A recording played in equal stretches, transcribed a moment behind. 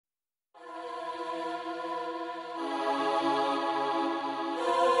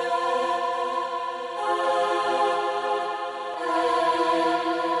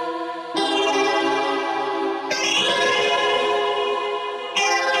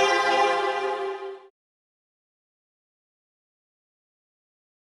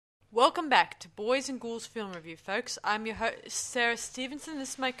Welcome back to Boys and Ghouls Film Review, folks. I'm your host, Sarah Stephenson. This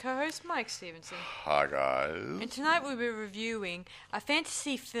is my co-host, Mike Stephenson. Hi, guys. And tonight we'll be reviewing a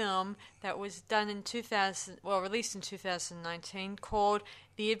fantasy film that was done in released in 2019, called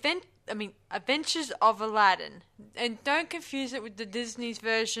Adventures of Aladdin. And don't confuse it with the Disney's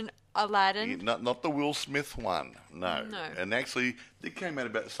version Aladdin. Yeah, not the Will Smith one, no. And actually, it came out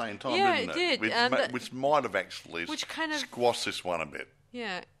about the same time, didn't it? Did. Which might have actually squashed this one a bit.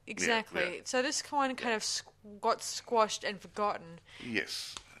 Yeah, exactly. Yeah. So this one kind of got squashed and forgotten.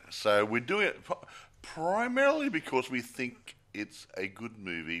 Yes. So we're doing it primarily because we think it's a good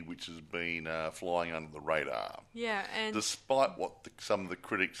movie which has been flying under the radar. Yeah, and despite what some of the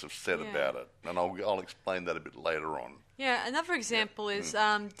critics have said about it. And I'll explain that a bit later on. Yeah, another example is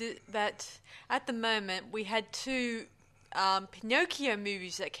that at the moment we had two Pinocchio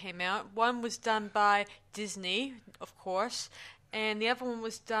movies that came out. One was done by Disney, of course, and the other one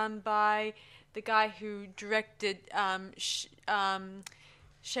was done by the guy who directed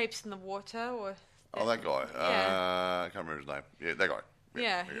Shapes in the Water. That guy. I can't remember his name. Yeah, that guy.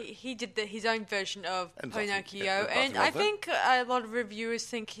 Yeah, he did his own version of Pinocchio, and I think a lot of reviewers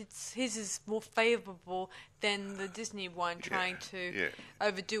think his is more favourable than the Disney one, trying to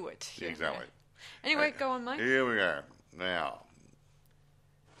overdo it. Yeah, exactly. Anyway, go on, Mike. Here we go. Now,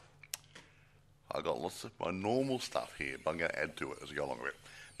 I've got lots of my normal stuff here, but I'm going to add to it as we go along a bit.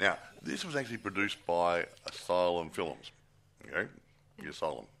 Now, this was actually produced by Asylum Films. Okay?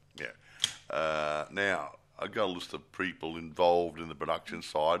 Asylum, yeah. Now, I've got a list of people involved in the production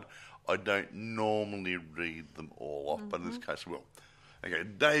side. I don't normally read them all off, but in this case I will. Okay,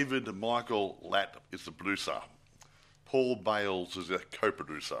 David Michael Latt is the producer. Paul Bales is a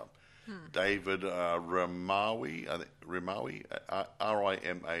co-producer. David Rimawi,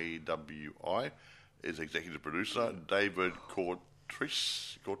 R-I-M-A-W-I, is executive producer. David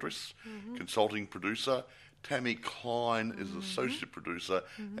Courtris, consulting producer. Tammy Klein is associate producer,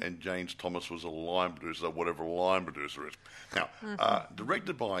 and James Thomas was a line producer, whatever a line producer is. Now,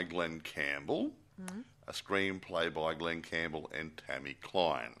 directed by Glenn Campbell, a screenplay by Glenn Campbell and Tammy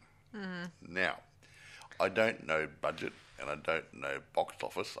Klein. Now, I don't know budget and I don't know box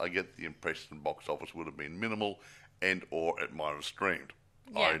office. I get the impression box office would have been minimal and or it might have streamed.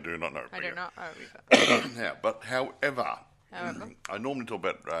 Yeah. I do not know. I do not know either. Now, however, I normally talk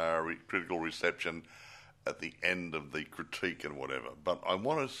about critical reception at the end of the critique and whatever, but I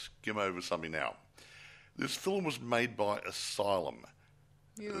want to skim over something now. This film was made by Asylum.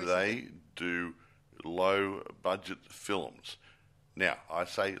 They do low-budget films. Now, I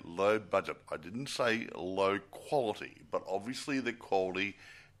say low budget. I didn't say low quality, but obviously the quality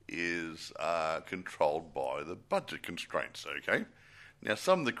is controlled by the budget constraints, okay? Now,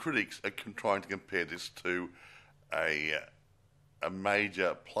 some of the critics are trying to compare this to a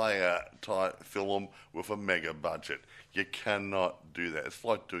major player type film with a mega budget. You cannot do that. It's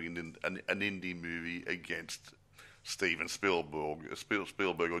like doing an indie movie against Steven Spielberg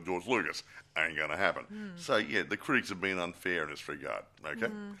or George Lucas. Ain't going to happen. So, yeah, the critics have been unfair in this regard, okay?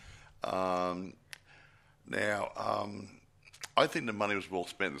 I think the money was well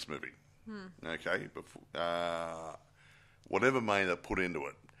spent in this movie, okay? Whatever money they put into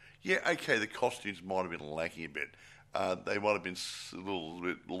it. Yeah, okay, the costumes might have been lacking a bit. They might have been a little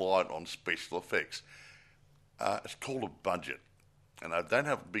bit light on special effects. It's called a budget. And they don't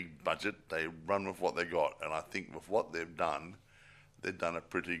have a big budget. They run with what they got. And I think with what they've done a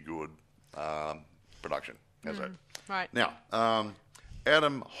pretty good production. How's that? Right. Now,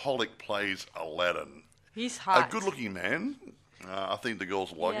 Adam Hollick plays Aladdin. He's hot. A good-looking man. I think the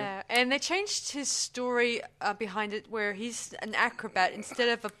girls will like him. Yeah, and they changed his story behind it, where he's an acrobat instead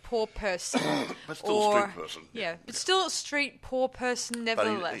of a poor person. But still a street person. Yeah, but still a street poor person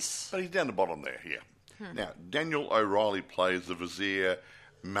nevertheless. But he's down the bottom there, yeah. Now, Daniel O'Reilly plays the Vizier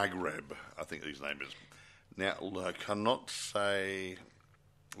Maghreb, I think his name is. Now, I cannot say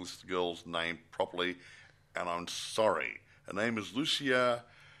this girl's name properly, and I'm sorry. Her name is Lucia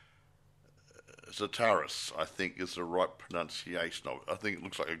Zataris, I think is the right pronunciation of it. I think it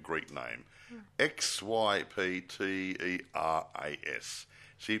looks like a Greek name. Xypteras.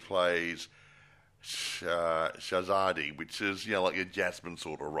 She plays Shahzadi, which is, like a Jasmine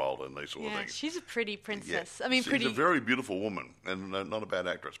sort of role in these sort of things. She's a pretty princess. Yeah. She's a very beautiful woman and not a bad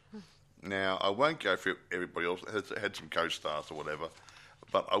actress. Now, I won't go for everybody else. It had some co-stars or whatever,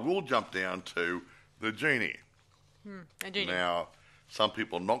 but I will jump down to the genie. A genie. Now, some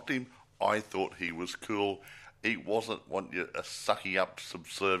people knocked him. I thought he was cool. He wasn't a sucky up,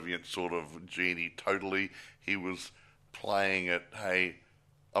 subservient sort of genie totally. He was playing it, hey,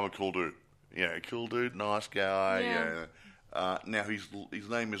 I'm a cool dude. Cool dude, nice guy. Now, his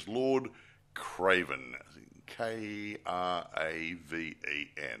name is Lord Craven, Kraven,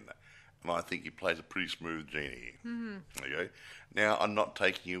 and I think he plays a pretty smooth genie. Mm-hmm. Okay. Now, I'm not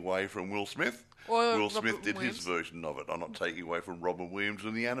taking away from Will Smith. Or Will Robert Smith did Williams. his version of it. I'm not taking away from Robin Williams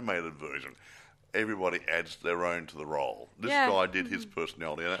in the animated version. Everybody adds their own to the role. This guy did his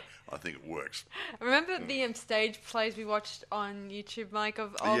personality in it. I think it works. Remember the stage plays we watched on YouTube, Mike?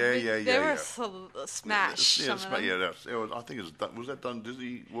 They were smash. Yeah, some of them. I think was that done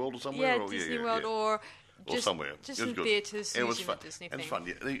Disney World or somewhere? Yeah, Disney World or just somewhere. Just It was in good. theatres It was using fun. the Disney It was thing. fun.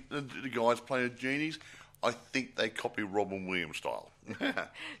 Yeah. The guys playing genies, I think they copy Robin Williams style.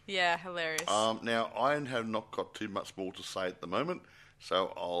 Yeah, hilarious. Now, I have not got too much more to say at the moment,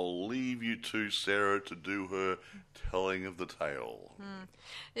 so I'll leave you to Sarah to do her telling of the tale.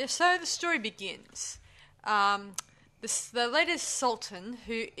 Yeah, so the story begins. The latest sultan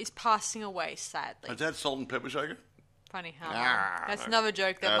who is passing away, sadly. Is that Salt and Pepper Shaker? Funny how that's another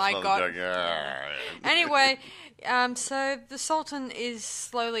joke that That's Mike another got. joke. Yeah. Anyway, so the sultan is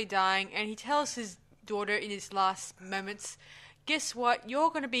slowly dying, and he tells his daughter in his last moments, "Guess what? You're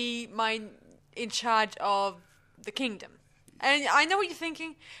going to be in charge of the kingdom." And I know what you're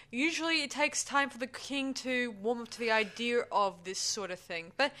thinking. Usually, it takes time for the king to warm up to the idea of this sort of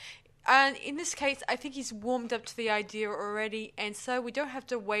thing, but. In this case, I think he's warmed up to the idea already, and so we don't have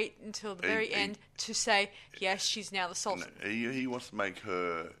to wait until the very end to say, yes, she's now the sultan. No, he wants to make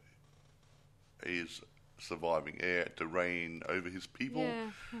her his surviving heir to reign over his people.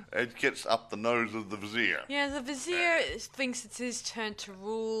 Yeah. It gets up the nose of the vizier. Yeah, the vizier thinks it's his turn to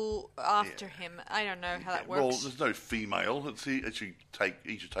rule after him. I don't know how that works. Well, there's no female. He should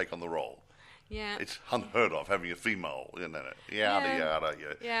take on the role. Yeah. It's unheard of having a female. Yada, yada.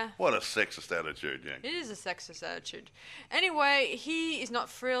 Yeah. What a sexist attitude, yeah. It is a sexist attitude. Anyway, he is not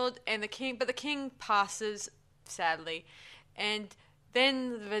thrilled, and the king passes, sadly, and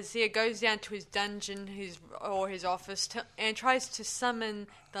then the vizier goes down to his dungeon, his office, and tries to summon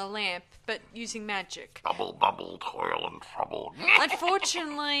the lamp, but using magic. Bubble, bubble, toil and trouble.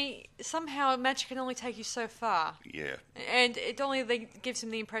 Unfortunately, somehow magic can only take you so far. Yeah. And it only gives him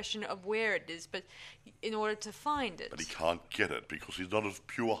the impression of where it is, but in order to find it. But he can't get it because he's not of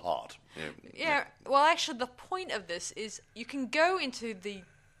pure heart. Yeah. Well, actually, the point of this is you can go into the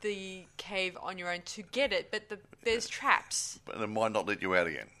cave on your own to get it, but there's traps. But it might not let you out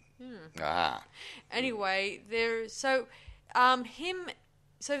again. Anyway, so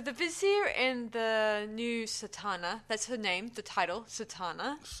the vizier and the new sultana, that's her name, the title,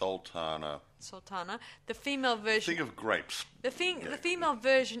 Sultana, the female version. Think of grapes. The female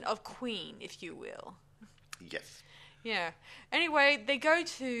version of queen, if you will. Yes. Yeah. Anyway, they go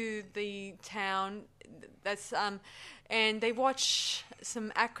to the town. And they watch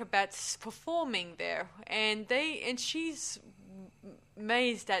some acrobats performing there, and she's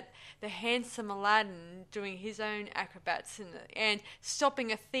amazed at the handsome Aladdin doing his own acrobats and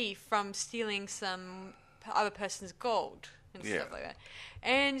stopping a thief from stealing some other person's gold and stuff like that.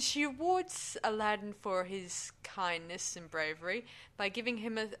 And she rewards Aladdin for his kindness and bravery by giving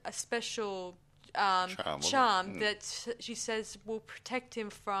him a special charm that she says will protect him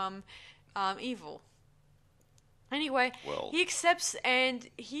from evil. Anyway, he accepts, and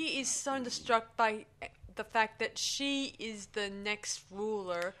he is thunderstruck by the fact that she is the next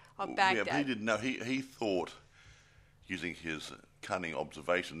ruler of Baghdad. Yeah, but he didn't know. He thought, using his cunning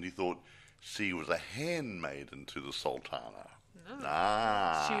observation, he thought she was a handmaiden to the sultana.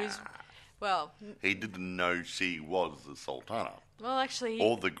 No. She was, he didn't know she was the sultana. Well, actually...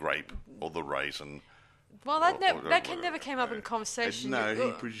 Or the grape, or the raisin. Well, that never came up in conversation. No,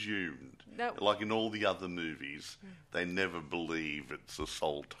 he presumed. No. Like in all the other movies, they never believe it's a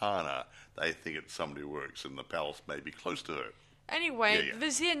sultana. They think it's somebody who works in the palace, maybe close to her. Anyway, the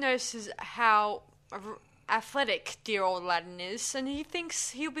vizier notices how athletic dear old Aladdin is, and he thinks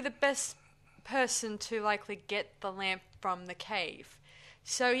he'll be the best person to likely get the lamp from the cave.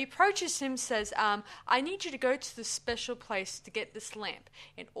 So he approaches him, says, I need you to go to the special place to get this lamp.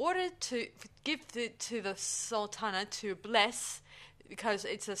 In order to give it to the sultana to bless, because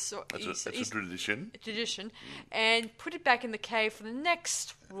it's a tradition. And put it back in the cave for the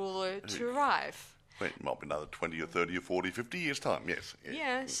next ruler to arrive. It might be another 20 or 30 or 40, 50 years' time, yes.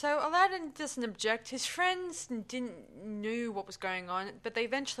 Yeah, so Aladdin doesn't object. His friends knew what was going on, but they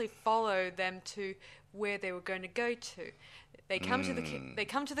eventually follow them to where they were going to go to. They come to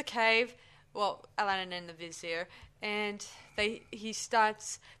the cave, Aladdin and the vizier, and the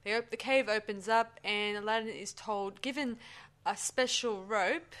cave opens up, and Aladdin is given a special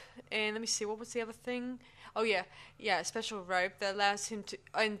rope, and let me see, what was the other thing? a special rope that allows him to,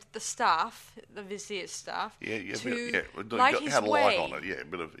 and the staff, the vizier's staff, to light his had a way. light on it, a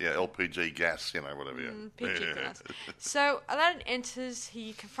bit of LPG gas, whatever. PG gas. So Aladdin enters.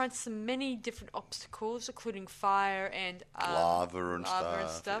 He confronts some many different obstacles, including fire and lava and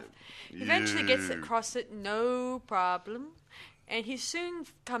stuff. He eventually gets across it, no problem. And he soon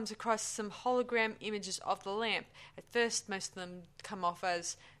comes across some hologram images of the lamp. At first, most of them come off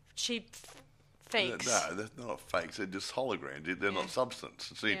as cheap fakes. No, they're not fakes. They're just holograms. They're not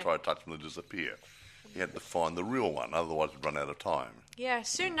substance. So you try to touch them, they disappear. You had to find the real one, otherwise you'd run out of time. Yeah,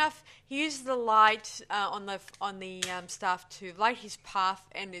 soon enough, he uses the light on the staff to light his path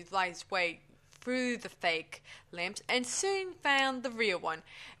and light his way through the fake lamps, and soon found the real one.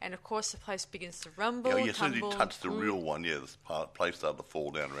 And of course, the place begins to rumble. As soon as you touch the real one, the place started to fall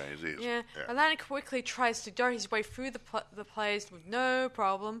down around his ears. Yeah. Aladdin quickly tries to dart his way through the place with no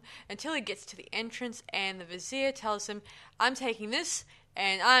problem until he gets to the entrance, and the vizier tells him, "I'm taking this,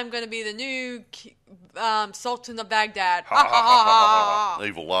 and I'm going to be the new Sultan of Baghdad." Ha ha ha ha!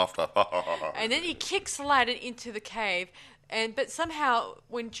 Evil laughter. And then he kicks Aladdin into the cave. But somehow,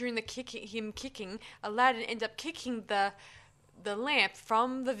 during the kicking, Aladdin ends up kicking the lamp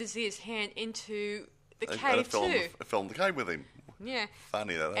from the vizier's hand into the cave too. It fell in the cave with him. Yeah.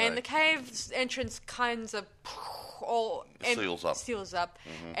 Funny that. And the cave's entrance kinds of seals up.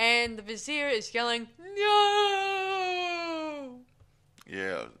 Mm-hmm. And the vizier is yelling, "No!"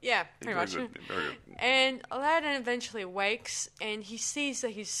 Yeah. Yeah, pretty much. Very good. And Aladdin eventually awakes, and he sees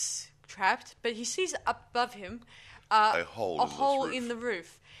that he's trapped, but he sees up above him a hole in the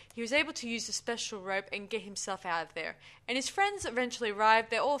roof. He was able to use a special rope and get himself out of there. And his friends eventually arrived.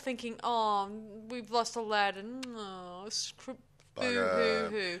 They're all thinking, "Oh, we've lost Aladdin. Oh,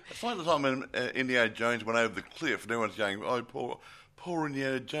 boo-hoo-hoo." It's like the time when Indiana Jones went over the cliff and everyone's going, "Oh, poor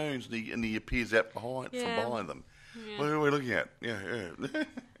Indiana Jones," and he appears out from behind them. Yeah. What are we looking at? Yeah.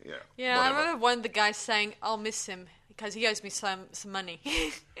 Yeah, I remember one of the guys saying, "I'll miss him because he owes me some money."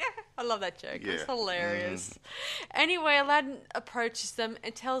 I love that joke. Yeah. It's hilarious. Anyway, Aladdin approaches them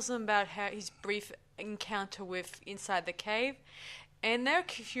and tells them about his brief encounter with inside the cave, and they're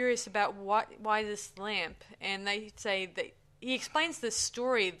curious about why this lamp. And they say that he explains the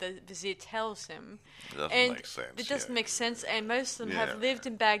story the vizier tells him. It doesn't make sense. It doesn't make sense, and most of them have lived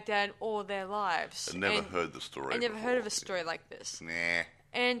in Baghdad all their lives. And never heard the story. And never heard of a story like this. Nah.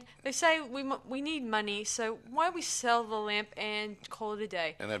 And they say we need money, so why don't we sell the lamp and call it a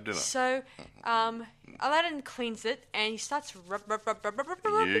day? And have dinner. So Aladdin cleans it, and he starts rub.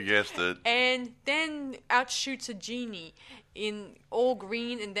 You guessed it. And then out shoots a genie in all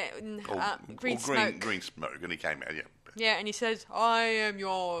green and green smoke. Green smoke, and he came out, Yeah, and he says, "I am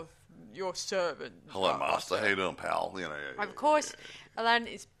your servant." Hello, master. How you doing, pal? Of course, Aladdin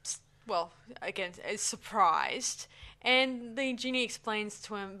is surprised. And the genie explains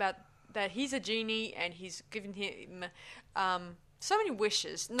to him about that he's a genie and he's given him so many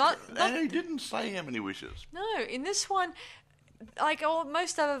wishes. And he didn't say how many wishes. No, in this one, like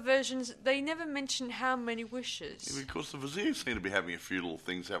most other versions, they never mention how many wishes. Yeah, because the vizier seemed to be having a few little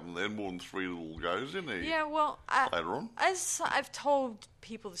things happen there, more than 3 little goes, didn't he? Yeah, well, later on. As I've told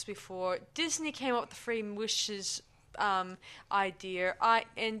people this before, Disney came up with the 3 wishes idea.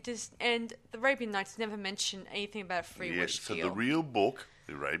 And the Arabian Nights never mention anything about a free wish so deal. The real book,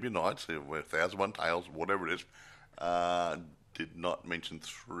 the Arabian Nights, 1001 Tales, whatever it is, did not mention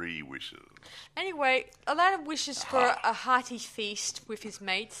 3 wishes. Anyway, Aladdin wishes for a hearty feast with his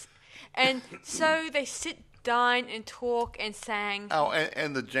mates, and so they sit, dine, and talk and sang. Oh,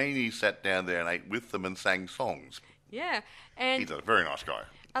 and the genie sat down there and ate with them and sang songs. Yeah, and he's a very nice guy.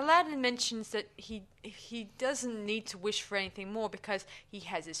 Aladdin mentions that he doesn't need to wish for anything more because he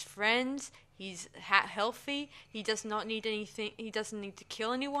has his friends, he's healthy, he does not need anything, he doesn't need to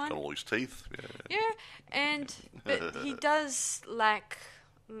kill anyone. Got all his teeth. Yeah, but he does lack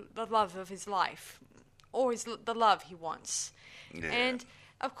the love of his life, or the love he wants. Yeah. And,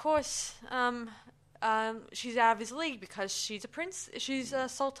 of course, she's out of his league because she's a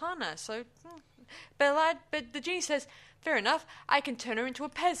sultana, so... But the genie says, "Fair enough, I can turn her into a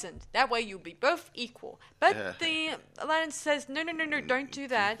peasant. That way you'll be both equal." But Aladdin says, no, don't do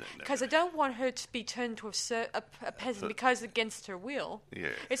that, because I don't want her to be turned into a peasant because against her will.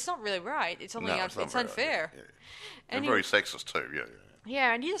 Yeah. It's not really right. It's only it's unfair. Yeah. And very sexist too,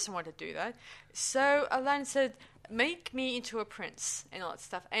 Yeah, and he doesn't want to do that. So Aladdin said, "Make me into a prince," and all that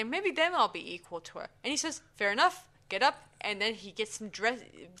stuff, and maybe then I'll be equal to her. And he says, "Fair enough. Get up," and then he gets him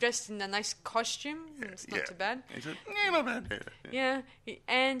dressed in a nice costume. It's not too bad. He said, "Yeah, not bad." Yeah,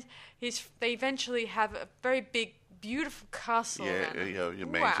 and they eventually have a very big beautiful castle. Your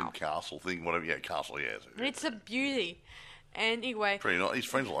mansion, castle thing, whatever. Yeah, castle. Yeah, it's a beauty. And anyway, pretty nice. His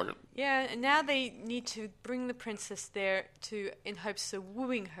friends like it. Yeah, and now they need to bring the princess there in hopes of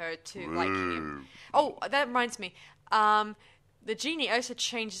wooing her to like him. Oh, that reminds me. The genie also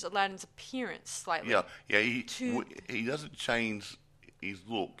changes Aladdin's appearance slightly. Yeah. He doesn't change his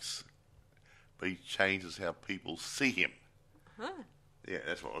looks, but he changes how people see him. Huh. Yeah,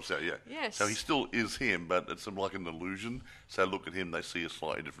 that's what I was saying. Yeah. Yes. So he still is him, but it's like an illusion. So look at him; they see a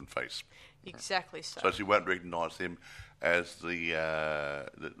slightly different face. Exactly so. So she won't recognise him as the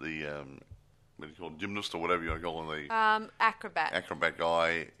what do you call him, gymnast or whatever you want to call him, the acrobat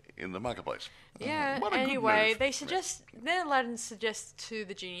guy in the marketplace. Yeah. Anyway, then Aladdin suggests to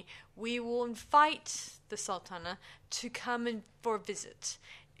the genie, we will invite the Sultana to come in for a visit.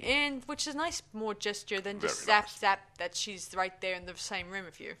 And which is a nice more gesture than just zap that she's right there in the same room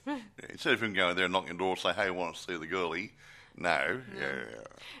with you. Instead of him going there and knocking the door and say, hey, I want to see the girlie. No. Yeah.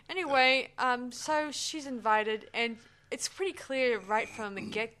 Anyway, so she's invited, and it's pretty clear right from the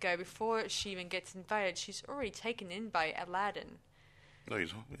get-go, before she even gets invited, she's already taken in by Aladdin. Oh,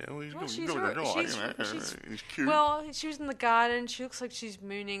 he's cute. Well, she was in the garden. She looks like she's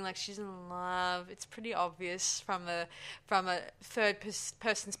mooning, like she's in love. It's pretty obvious from a third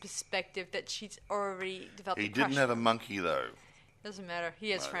person's perspective that she's already developed. He didn't have a monkey though. Doesn't matter. He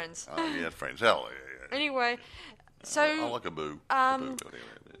has friends. He has friends. Hell, yeah. Anyway, so I like a boo.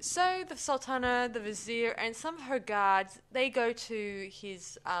 So the Sultana, the Vizier, and some of her guards, they go to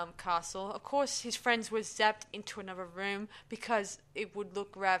his castle. Of course, his friends were zapped into another room because it would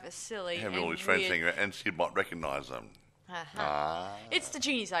look rather silly. Having all his friends hanging around, and she might recognise them. It's the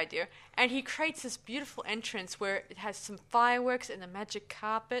genie's idea, and he creates this beautiful entrance where it has some fireworks and a magic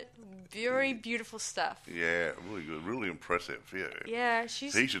carpet. Very beautiful stuff. Yeah, really good, really impressive. Yeah,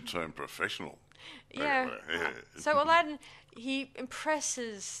 he should turn professional. Yeah. So Aladdin, he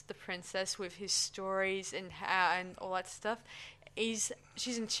impresses the princess with his stories and all that stuff.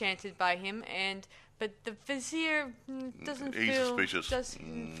 She's enchanted by him, but the Vizier doesn't feel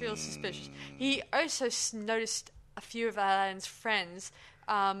suspicious. He also noticed a few of Aladdin's friends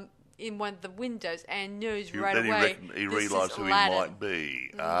in one of the windows and knows right away. He realised who Aladdin. he might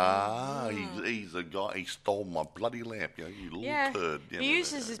be. He's a guy. He stole my bloody lamp. You little turd. He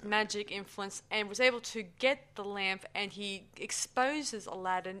uses his magic influence and was able to get the lamp, and he exposes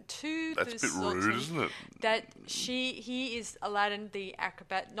Aladdin to the That's a bit rude, isn't it? That he is Aladdin the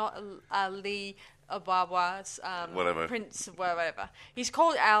acrobat, not Ali Ababa's prince, whatever. He's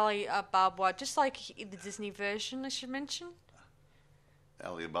called Ali Ababa, just like the Disney version, I should mention.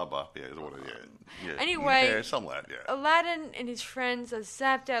 Ali Baba, Anyway, something like that, Aladdin and his friends are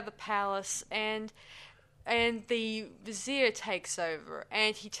zapped out of the palace, and the Vizier takes over,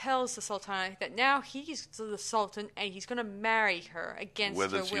 and he tells the Sultana that now he's the Sultan, and he's going to marry her against her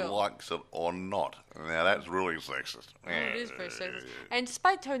will. Whether she likes it or not. Now, that's really sexist. It is very sexist. And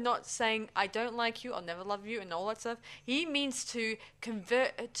despite her not saying, I don't like you, I'll never love you, and all that stuff, he means to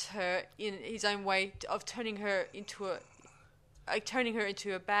convert her in his own way of turning her into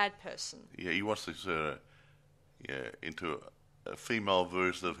a bad person. Yeah, he wants to into a female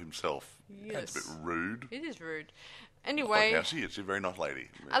version of himself. Yes. That's a bit rude. It is rude. Anyway, she's a very nice lady.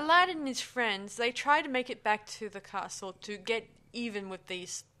 Aladdin and his friends, they try to make it back to the castle to get even with the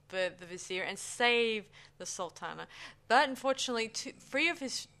Vizier and save the Sultana. But unfortunately, 3 of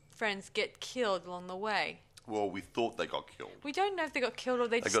his friends get killed along the way. Well, we thought they got killed. We don't know if they got killed or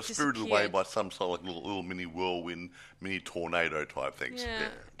they just got spirited away by some sort of little mini whirlwind, mini tornado type things. Yeah.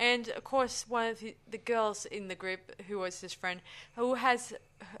 And, of course, one of the girls in the group, who was his friend, who has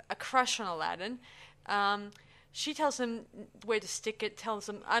a crush on Aladdin, she tells him where to stick it, tells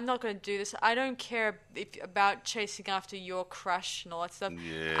him, I'm not going to do this. I don't care about chasing after your crush and all that stuff.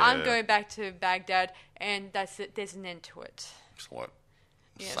 Yeah. I'm going back to Baghdad, and that's it. There's an end to it. Something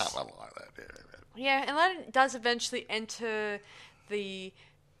like that, Yeah, and Aladdin does eventually enter the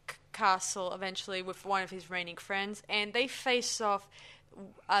castle with one of his reigning friends, and they face off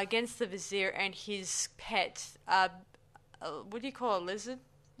against the Vizier and his pet. What do you call a lizard?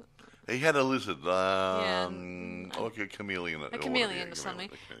 He had a lizard, like a chameleon. A chameleon or something.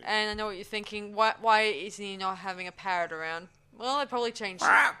 And I know what you're thinking. Why isn't he not having a parrot around? Well, they probably changed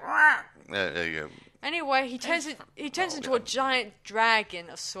it. Yeah. Anyway, he turns into a giant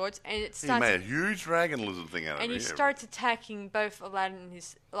dragon of sorts, and it starts. He made a huge dragon lizard thing out of it. And he starts attacking both Aladdin and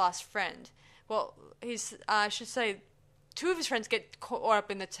his last friend. Well, I should say, 2 of his friends get caught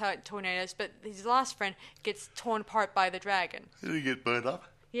up in the tornadoes, but his last friend gets torn apart by the dragon. Did he get burned up?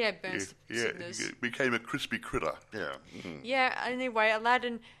 Yeah, burns to cinders. He became a crispy critter. Yeah. Yeah. Anyway,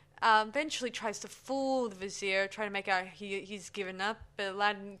 Aladdin eventually tries to fool the vizier, try to make out he's given up, but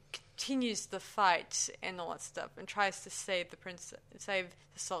Aladdin continues the fight and all that stuff, and tries to save the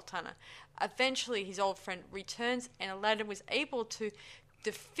Sultana. Eventually, his old friend returns, and Aladdin was able to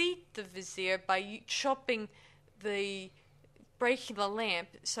defeat the vizier by breaking the lamp,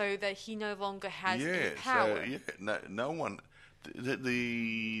 so that he no longer has any power. No one.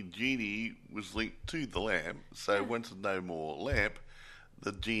 The genie was linked to the lamp, so once there's no more lamp,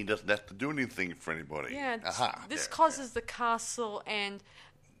 the genie doesn't have to do anything for anybody. Yeah, this causes the castle and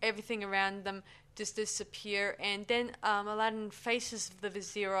everything around them just disappear, and then Aladdin faces the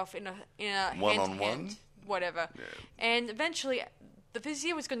vizier off in a one-on-one, whatever, and eventually the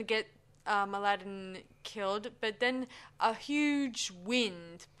vizier was going to get Aladdin killed, but then a huge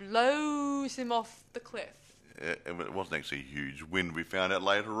wind blows him off the cliff. It wasn't actually a huge wind. We found out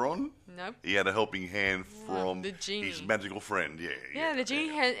later on. Nope. He had a helping hand from the genie. His magical friend. The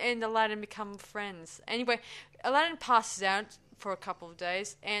genie and Aladdin become friends. Anyway, Aladdin passes out for a couple of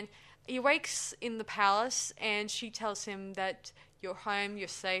days, and he wakes in the palace, and she tells him that you're home, you're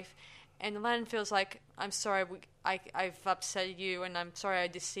safe, and Aladdin feels like, I'm sorry, I've upset you, and I'm sorry I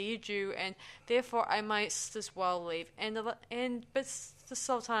deceived you, and therefore I might as well leave. But the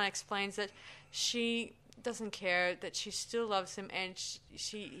Sultana explains that she doesn't care, that she still loves him, and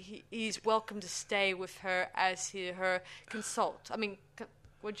he's welcome to stay with her as her consort.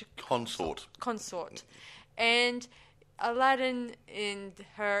 And Aladdin and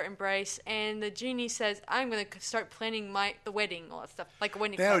her embrace, and the genie says, I'm going to start planning the wedding, all that stuff, like a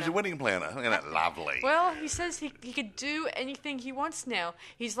wedding planner. Now he's a wedding planner. Isn't that lovely? Well, he says he could do anything he wants now.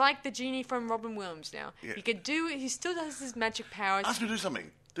 He's like the genie from Robin Williams now. Yeah. He still has his magic powers. Ask him to do something.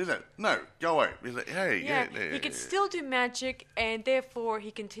 Do that. No, go away. He's like, he can still do magic, and therefore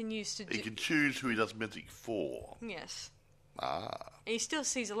he continues to do... He can choose who he does magic for. Yes. And he still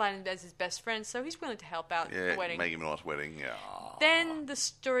sees Aladdin as his best friend, so he's willing to help out the wedding. Make him a nice wedding, Then the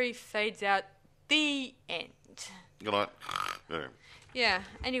story fades out. The end. Good night. Yeah,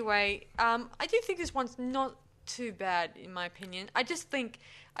 anyway, I do think this one's not too bad, in my opinion. I just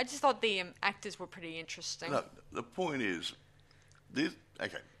thought the actors were pretty interesting. No, the point is,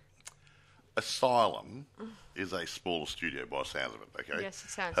 Asylum is a smaller studio by the sounds of it, okay? Yes,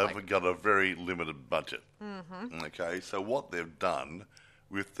 it sounds However, like got a very limited budget. Mm-hmm. Okay, so what they've done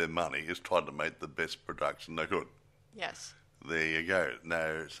with their money is tried to make the best production they could. Yes. There you go.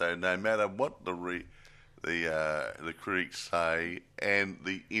 So no matter what the critics say and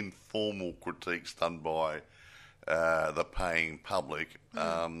the informal critiques done by the paying public,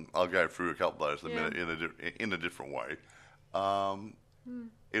 I'll go through a couple of those in a different way.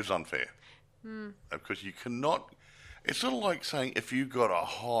 It was unfair. Because you cannot... It's sort of like saying if you got a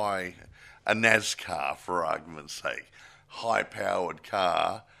NASCAR, for argument's sake, high-powered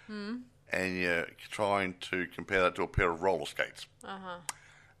car, and you're trying to compare that to a pair of roller skates.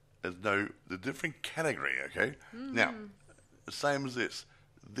 There's the different category, okay? Now, the same as this.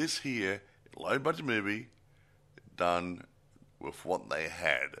 This here, low-budget movie, done with what they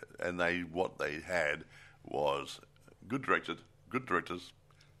had. And what they had was a good director, good actors.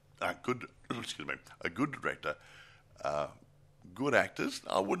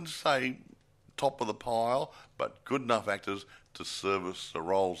 I wouldn't say top of the pile, but good enough actors to service the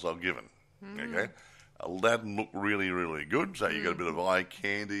roles they're given. Okay, Aladdin looked really, really good. So you got a bit of eye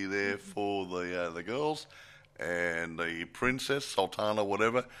candy there for the girls, and the princess Sultana,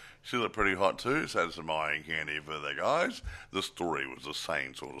 whatever. She looked pretty hot too, so there's some eye candy for the guys. The story was the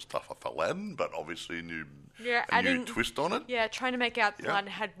same sort of stuff of Aladdin, but obviously a new twist on it. Yeah, trying to make out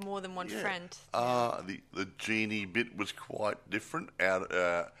Aladdin had more than one friend. The genie bit was quite different,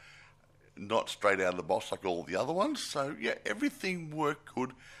 not straight out of the box like all the other ones. So, everything worked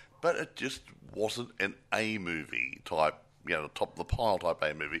good, but it just wasn't an A-movie type, top of the pile type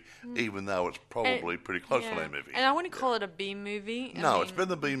A-movie, even though it's probably pretty close to an A-movie. And I wouldn't call it a B-movie. It's better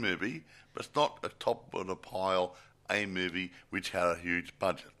than a B-movie, but it's not a top of the pile A-movie which had a huge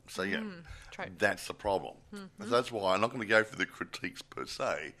budget. So, that's the problem. So that's why I'm not going to go for the critiques per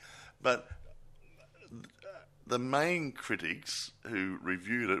se, but the main critics who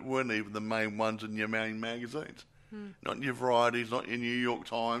reviewed it weren't even the main ones in your main magazines. Not in your varieties, not in New York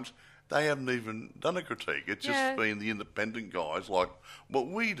Times. They haven't even done a critique. It's just been the independent guys like what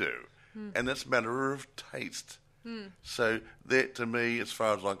we do. And that's a matter of taste. So that, to me, as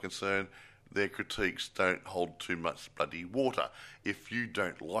far as I'm concerned, their critiques don't hold too much bloody water. If you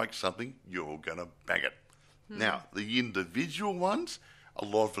don't like something, you're going to bag it. Now, the individual ones, a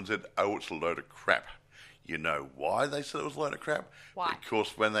lot of them said, it's a load of crap. You know why they said it was a load of crap? Why?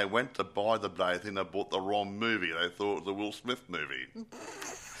 Because when they went to buy the day, I think they bought the wrong movie. They thought it was a Will Smith movie.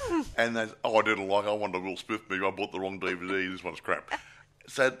 And they said, I didn't like it. I wanted a Will Smith movie. I bought the wrong DVD. This one's crap.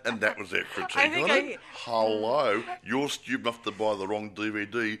 So, and that was their critique on it. Hello, you're stupid enough to buy the wrong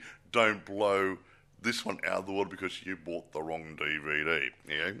DVD. Don't blow this one out of the water because you bought the wrong DVD.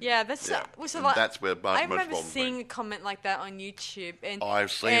 Yeah, that's that's where I remember seeing a comment like that on YouTube, and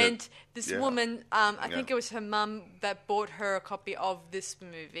I've seen and it. this woman, I think it was her mum that bought her a copy of this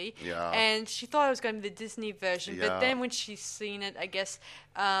movie, and she thought it was going to be the Disney version, but then when she's seen it, I guess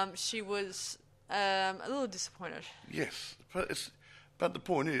she was a little disappointed. Yes, but the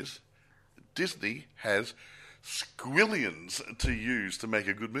point is, Disney has squillions to use to make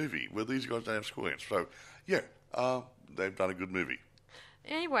a good movie, where these guys don't have squillions. So, they've done a good movie.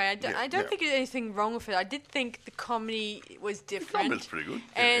 Anyway, I don't think there's anything wrong with it. I did think the comedy was different. The comedy's pretty good.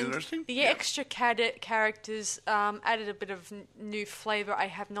 And interesting. The extra characters added a bit of new flavour I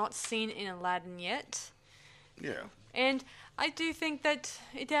have not seen in Aladdin yet. Yeah. And I do think that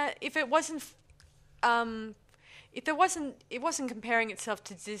if it wasn't... it wasn't comparing itself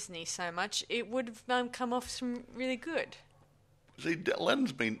to Disney so much, it would have come off some really good. See,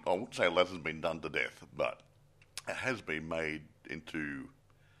 Aladdin's been, I wouldn't say Aladdin's been done to death, but it has been made into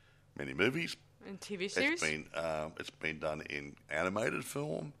many movies. And TV series? It's been done in animated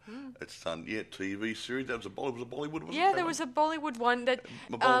film. It's done, TV series. That was a Bollywood, wasn't it? Yeah, there was a Bollywood one that...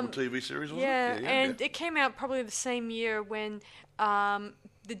 A Bollywood TV series, wasn't it? And it came out probably the same year when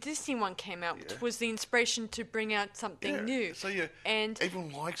the Disney one came out, which was the inspiration to bring out something new. So, and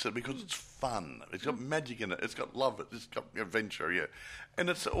everyone likes it because it's fun. It's got magic in it. It's got love. It's got adventure,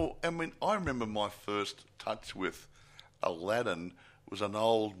 And it's all... I mean, I remember my first touch with Aladdin was an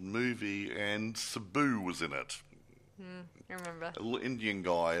old movie, and Cebu was in it. I remember. A little Indian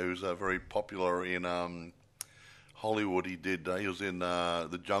guy who's very popular in Hollywood. He was in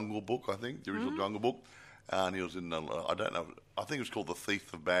the Jungle Book, I think, the original Jungle Book, and he was in I don't know. I think it was called The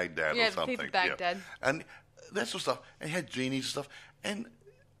Thief of Baghdad or something. The Thief of Baghdad. Yeah. And that sort of stuff. And he had genies and stuff, and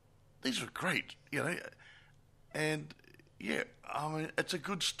these were great, And I mean, it's a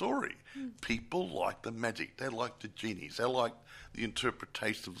good story. People like the magic. They like the genies. They like the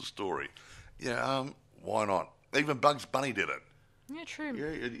interpretation of the story. Why not? Even Bugs Bunny did it. Yeah, true.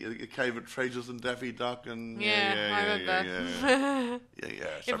 Yeah, Cave of Treasures and Daffy Duck and... I remember.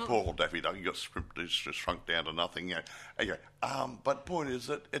 So poor old Daffy Duck, he got shrunk down to nothing. But the point is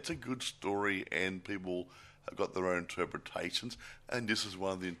that it's a good story and people have got their own interpretations, and this is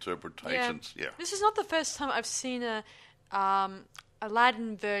one of the interpretations. Yeah. This is not the first time I've seen a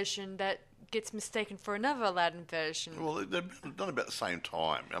Aladdin version that gets mistaken for another Aladdin version. Well, they've done about the same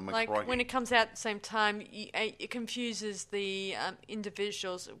time. I mean, when it comes out at the same time, it confuses the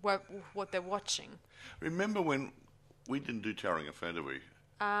individuals what they're watching. Remember when we didn't do Towering Inferno, did we?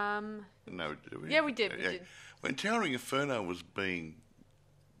 No, did we? Yeah, we did. We did. When Towering Inferno was being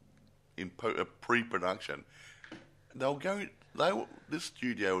in pre-production, this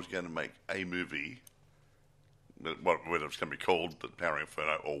studio was going to make a movie, whether it's going to be called The Towering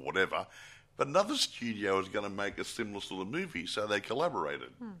Inferno or whatever, but another studio was going to make a similar sort of movie, so they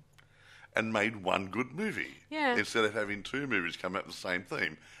collaborated and made one good movie instead of having two movies come out with the same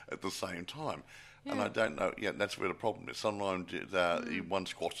theme at the same time. Yeah. And I don't know, that's where the problem is. Sometimes one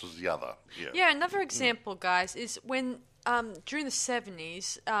squashes the other. Yeah, another example, guys, is when during the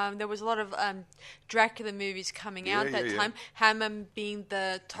 70s, there was a lot of Dracula movies coming out at that time, Hammer being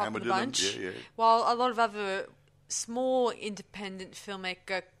the top of the bunch, while a lot of other small independent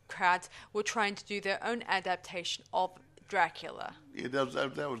filmmaker crowds were trying to do their own adaptation of Dracula. Yeah, that was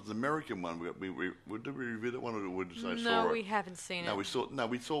the American one. Did we review that one, or did I saw it? No, we haven't seen it. We saw one.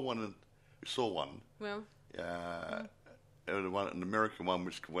 We saw one. Well, an American one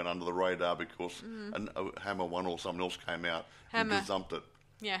which went under the radar because a Hammer one or something else came out and gazumped it.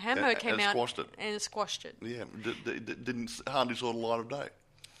 Yeah, Hammer came out and squashed it. Yeah, didn't hardly saw the light of day.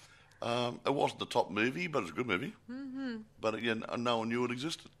 It wasn't the top movie, but it was a good movie. Mm-hmm. But again, no one knew it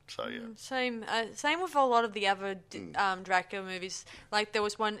existed. So same with a lot of the other Dracula movies. Like there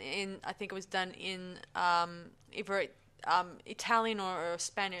was one I think it was done in either Italian or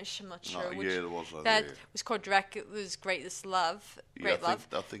Spanish. I'm not sure. Which, there was was called Dracula's Greatest Love. I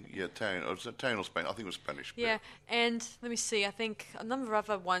think Italian or Spanish. I think it was Spanish. Yeah, and let me see. I think a number of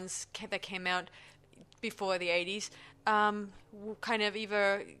other ones that came out before the 80s kind of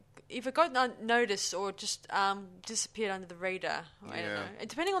either got noticed or just disappeared under the radar. I don't know.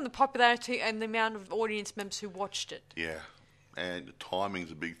 Depending on the popularity and the amount of audience members who watched it. Yeah. And timing's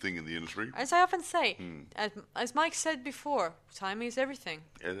a big thing in the industry. As I often say, as Mike said before, timing is everything.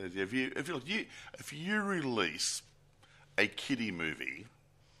 If you release a kiddie movie,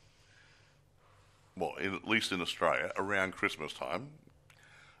 well, at least in Australia, around Christmas time,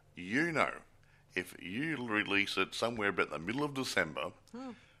 if you release it somewhere about the middle of December,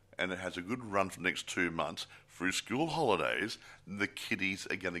 and it has a good run for the next 2 months, through school holidays, the kiddies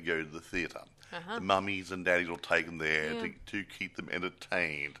are going to go to the theatre. The mummies and daddies will take them there to keep them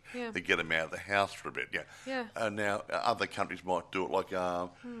entertained, to get them out of the house for a bit. Now, other countries might do it like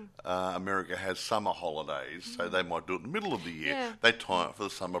America has summer holidays, so they might do it in the middle of the year. They time it for the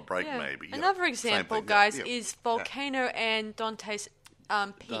summer break, maybe. Another example, guys, is Volcano and Dante's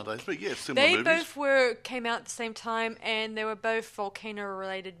Peak. Dante's Peak, similar they movies. both came out at the same time, and they were both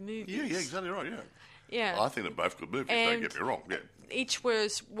volcano-related movies. Yeah, exactly right, Yeah. I think they're both good movies, don't get me wrong. Each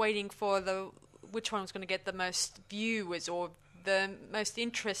was waiting for which one was going to get the most viewers or the most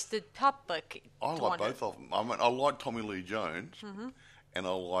interested public. I like both of them. I mean, I like Tommy Lee Jones, and I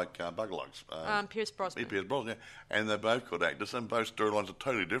like Bugalugs. Pierce Brosnan. Pierce Brosnan, and they're both good actors, and both storylines are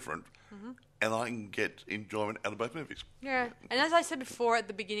totally different, and I can get enjoyment out of both movies. Yeah, and as I said before at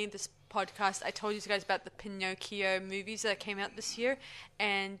the beginning of this podcast, I told you guys about the Pinocchio movies that came out this year,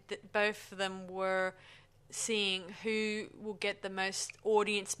 and both of them were seeing who will get the most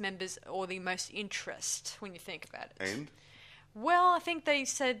audience members or the most interest when you think about it. And? Well, I think they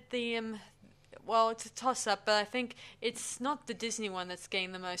said it's a toss-up, but I think it's not the Disney one that's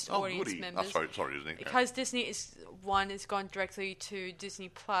getting the most audience members. Sorry, Disney. Because Disney is gone directly to Disney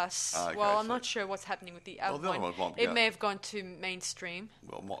Plus. I'm not sure what's happening with the other one. It may have gone to mainstream.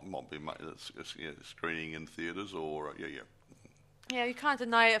 Well, it might be screening in theatres or Yeah, you can't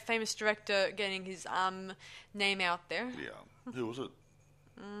deny a famous director getting his name out there. Yeah. Who was it?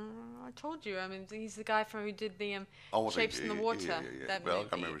 I told you. I mean, he's the guy who did the Shapes in the Water. Yeah. Well, I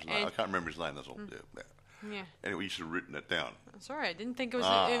can't remember his name. I can't remember his name. That's all. Yeah. Anyway, you should have written it down. Sorry, I didn't think it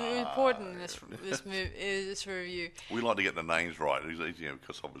was important in this review. We like to get the names right,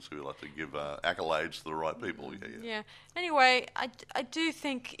 because obviously we like to give accolades to the right people. Yeah. Anyway, I do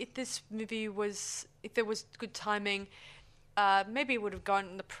think if there was good timing, maybe it would have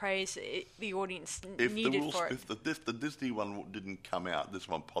gotten the praise the audience needed for it. If the Disney one didn't come out, this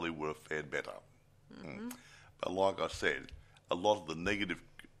one probably would have fared better. But like I said, a lot of the negative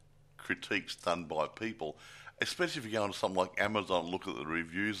critiques done by people, especially if you go on something like Amazon and look at the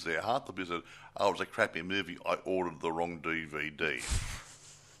reviews there, half the people said, it was a crappy movie, I ordered the wrong DVD.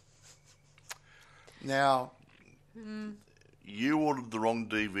 Now, you ordered the wrong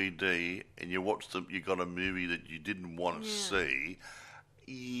DVD and you got a movie that you didn't want to see.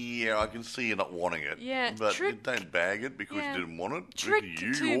 Yeah, I can see you not wanting it. Yeah, but don't bag it because you didn't want it.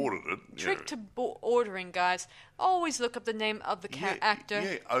 You ordered it. Trick to ordering, guys. Always look up the name of the actor.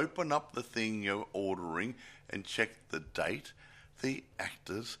 Yeah, open up the thing you're ordering and check the date, the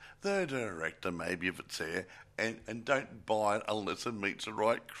actors, the director, maybe if it's there, and don't buy it unless it meets the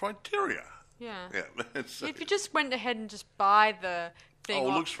right criteria. Yeah. If you just went ahead and just buy the thing. Oh,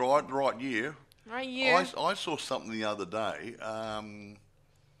 looks right, right year. Right year. I saw something the other day.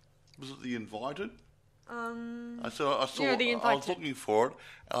 Was it The Invited? I saw. The Invited. I was looking for it,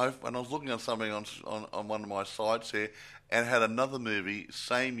 and I was looking at something on one of my sites here, and it had another movie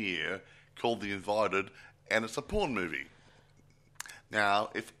same year called The Invited, and it's a porn movie.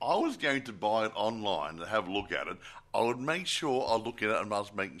 Now, if I was going to buy it online and have a look at it, I would make sure I look at it, and I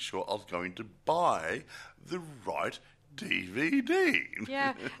was making sure I was going to buy the right DVD.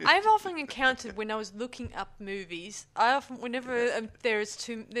 Yeah, I've often encountered when I was looking up movies. Whenever there's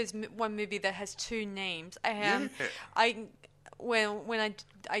one movie that has two names. When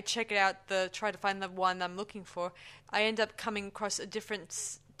I check it out, try to find the one I'm looking for, I end up coming across a different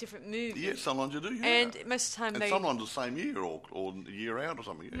movie. Yeah, sometimes you do. Yeah. And most of the time sometimes the same year or a year out or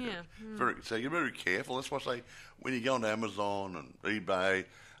something. Yeah. So you're very careful. That's why I say when you go on Amazon and eBay.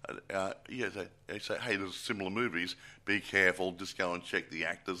 They say, hey, there's similar movies. Be careful. Just go and check the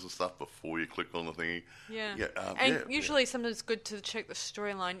actors and stuff before you click on the thingy. Usually sometimes it's good to check the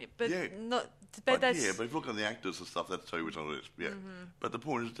storyline, but but if you look at the actors and stuff, that's tell you which one it is. Yeah. Mm-hmm. But the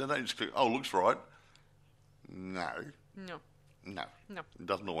point is, they don't just click. Oh, looks right. No. It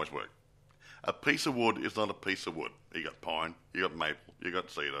doesn't always work. A piece of wood is not a piece of wood. You got pine, you got maple, you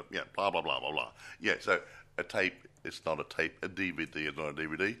got cedar. Yeah, blah blah blah blah blah. Yeah. So a tape. It's not a tape. A DVD is not a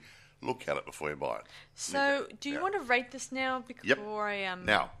DVD. Look at it before you buy it. So, do you want to rate this now?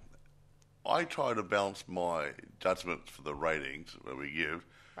 Now, I try to balance my judgments for the ratings that we give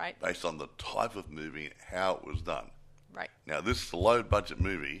based on the type of movie and how it was done. Right. Now, this is a low-budget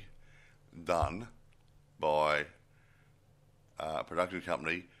movie done by production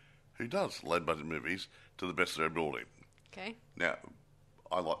company who does low-budget movies to the best of their ability. Okay. Now,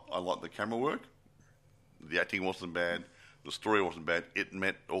 I like the camera work. The acting wasn't bad. The story wasn't bad. It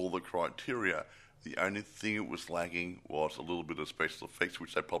met all the criteria. The only thing it was lacking was a little bit of special effects,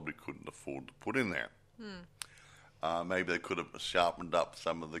 which they probably couldn't afford to put in there. Maybe they could have sharpened up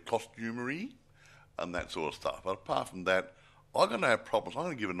some of the costumery and that sort of stuff. But apart from that, I'm going to have problems. I'm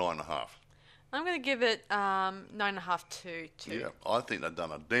going to give it 9.5. I'm going to give it 9.5 too. Yeah, I think they've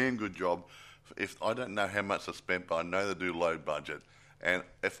done a damn good job. If I don't know how much they spent, but I know they do low budget. And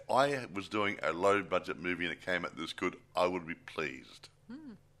if I was doing a low budget movie and it came out this good, I would be pleased.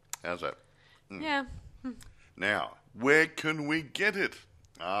 How's that? Yeah. Now, where can we get it?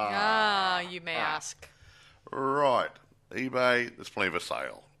 You may ask. Right. eBay, there's plenty for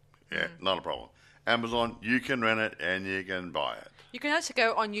sale. Yeah, not a problem. Amazon, you can rent it and you can buy it. You can also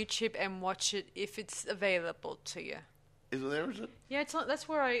go on YouTube and watch it if it's available to you. Is it there, is it? Yeah, that's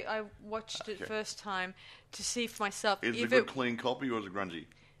where I watched it first time to see for myself. Is it a good clean copy or is it grungy?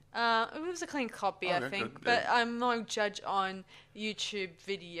 It was a clean copy, I think, good, but I'm no judge on YouTube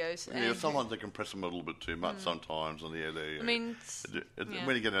videos. Yeah, sometimes they compress them a little bit too much sometimes, and I mean,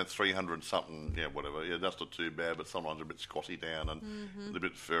 when you get at 300 something, whatever, that's not too bad, but sometimes a bit squatty down and a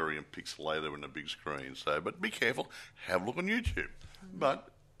bit furry and pixelated in a big screen. So, but be careful, have a look on YouTube. But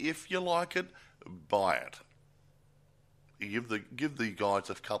if you like it, buy it. Give the guys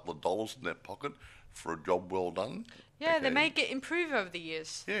a couple of dollars in their pocket for a job well done. Yeah, they make it improve over the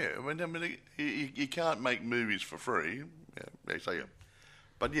years. Yeah, I mean you can't make movies for free.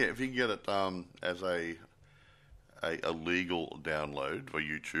 But yeah, if you can get it as a legal download for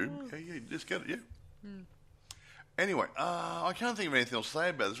YouTube, just get it. Yeah. Anyway, I can't think of anything else to say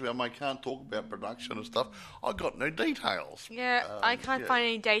about this. I can't talk about production and stuff. I got no details. Yeah, I can't find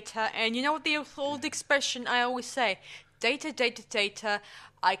any data. And you know what the old expression I always say? Data, data, data.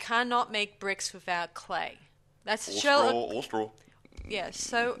 I cannot make bricks without clay. That's Sherlock. Or straw. Yeah,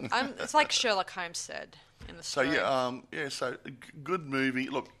 so it's like Sherlock Holmes said in the story. So good movie.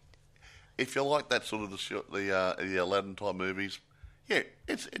 Look, if you like that sort of the Aladdin type movies, it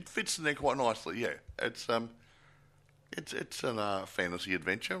fits in there quite nicely. Yeah, it's a fantasy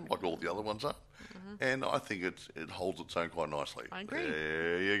adventure like all the other ones are, and I think it holds its own quite nicely. I agree.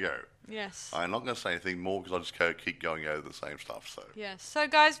 There you go. Yes. I'm not going to say anything more because I just keep going over the same stuff. So. Yes. So,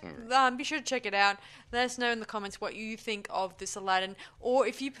 guys, be sure to check it out. Let us know in the comments what you think of this Aladdin, or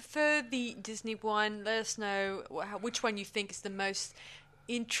if you prefer the Disney one, let us know which one you think is the most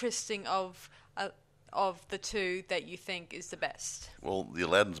interesting of the two that you think is the best. Well, the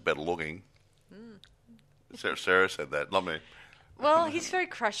Aladdin's better looking. Sarah said that, not me. Well, he's very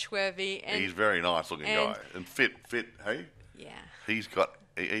crush-worthy. And he's a very nice-looking guy and fit. Hey. Yeah. He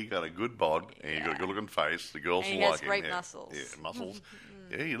got a good bod and he got a good-looking face. The girls like him. He has great muscles. Yeah, muscles.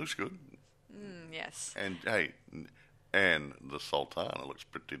 Yeah, he looks good. Yes. And and the Sultana looks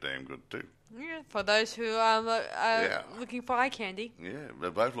pretty damn good too. Yeah, for those who are looking for eye candy. Yeah,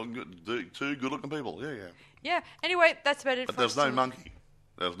 they're both looking good. Two good-looking people. Yeah. Yeah. Anyway, that's about it. But there's no monkey.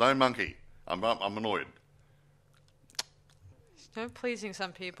 There's no monkey. I'm annoyed. No pleasing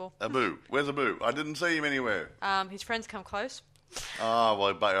some people. Abu. Where's Abu? I didn't see him anywhere. His friends come close. Oh,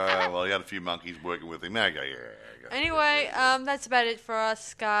 well, he had a few monkeys working with him. Okay, yeah. Anyway, that's about it for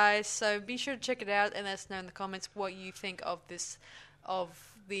us, guys. So be sure to check it out and let us know in the comments what you think of those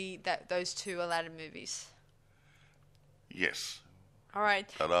two Aladdin movies. Yes. All right.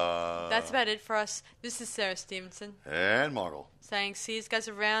 Ta-da. That's about it for us. This is Sarah Stephenson. And Michael. Saying see you guys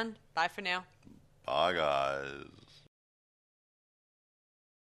around. Bye for now. Bye, guys.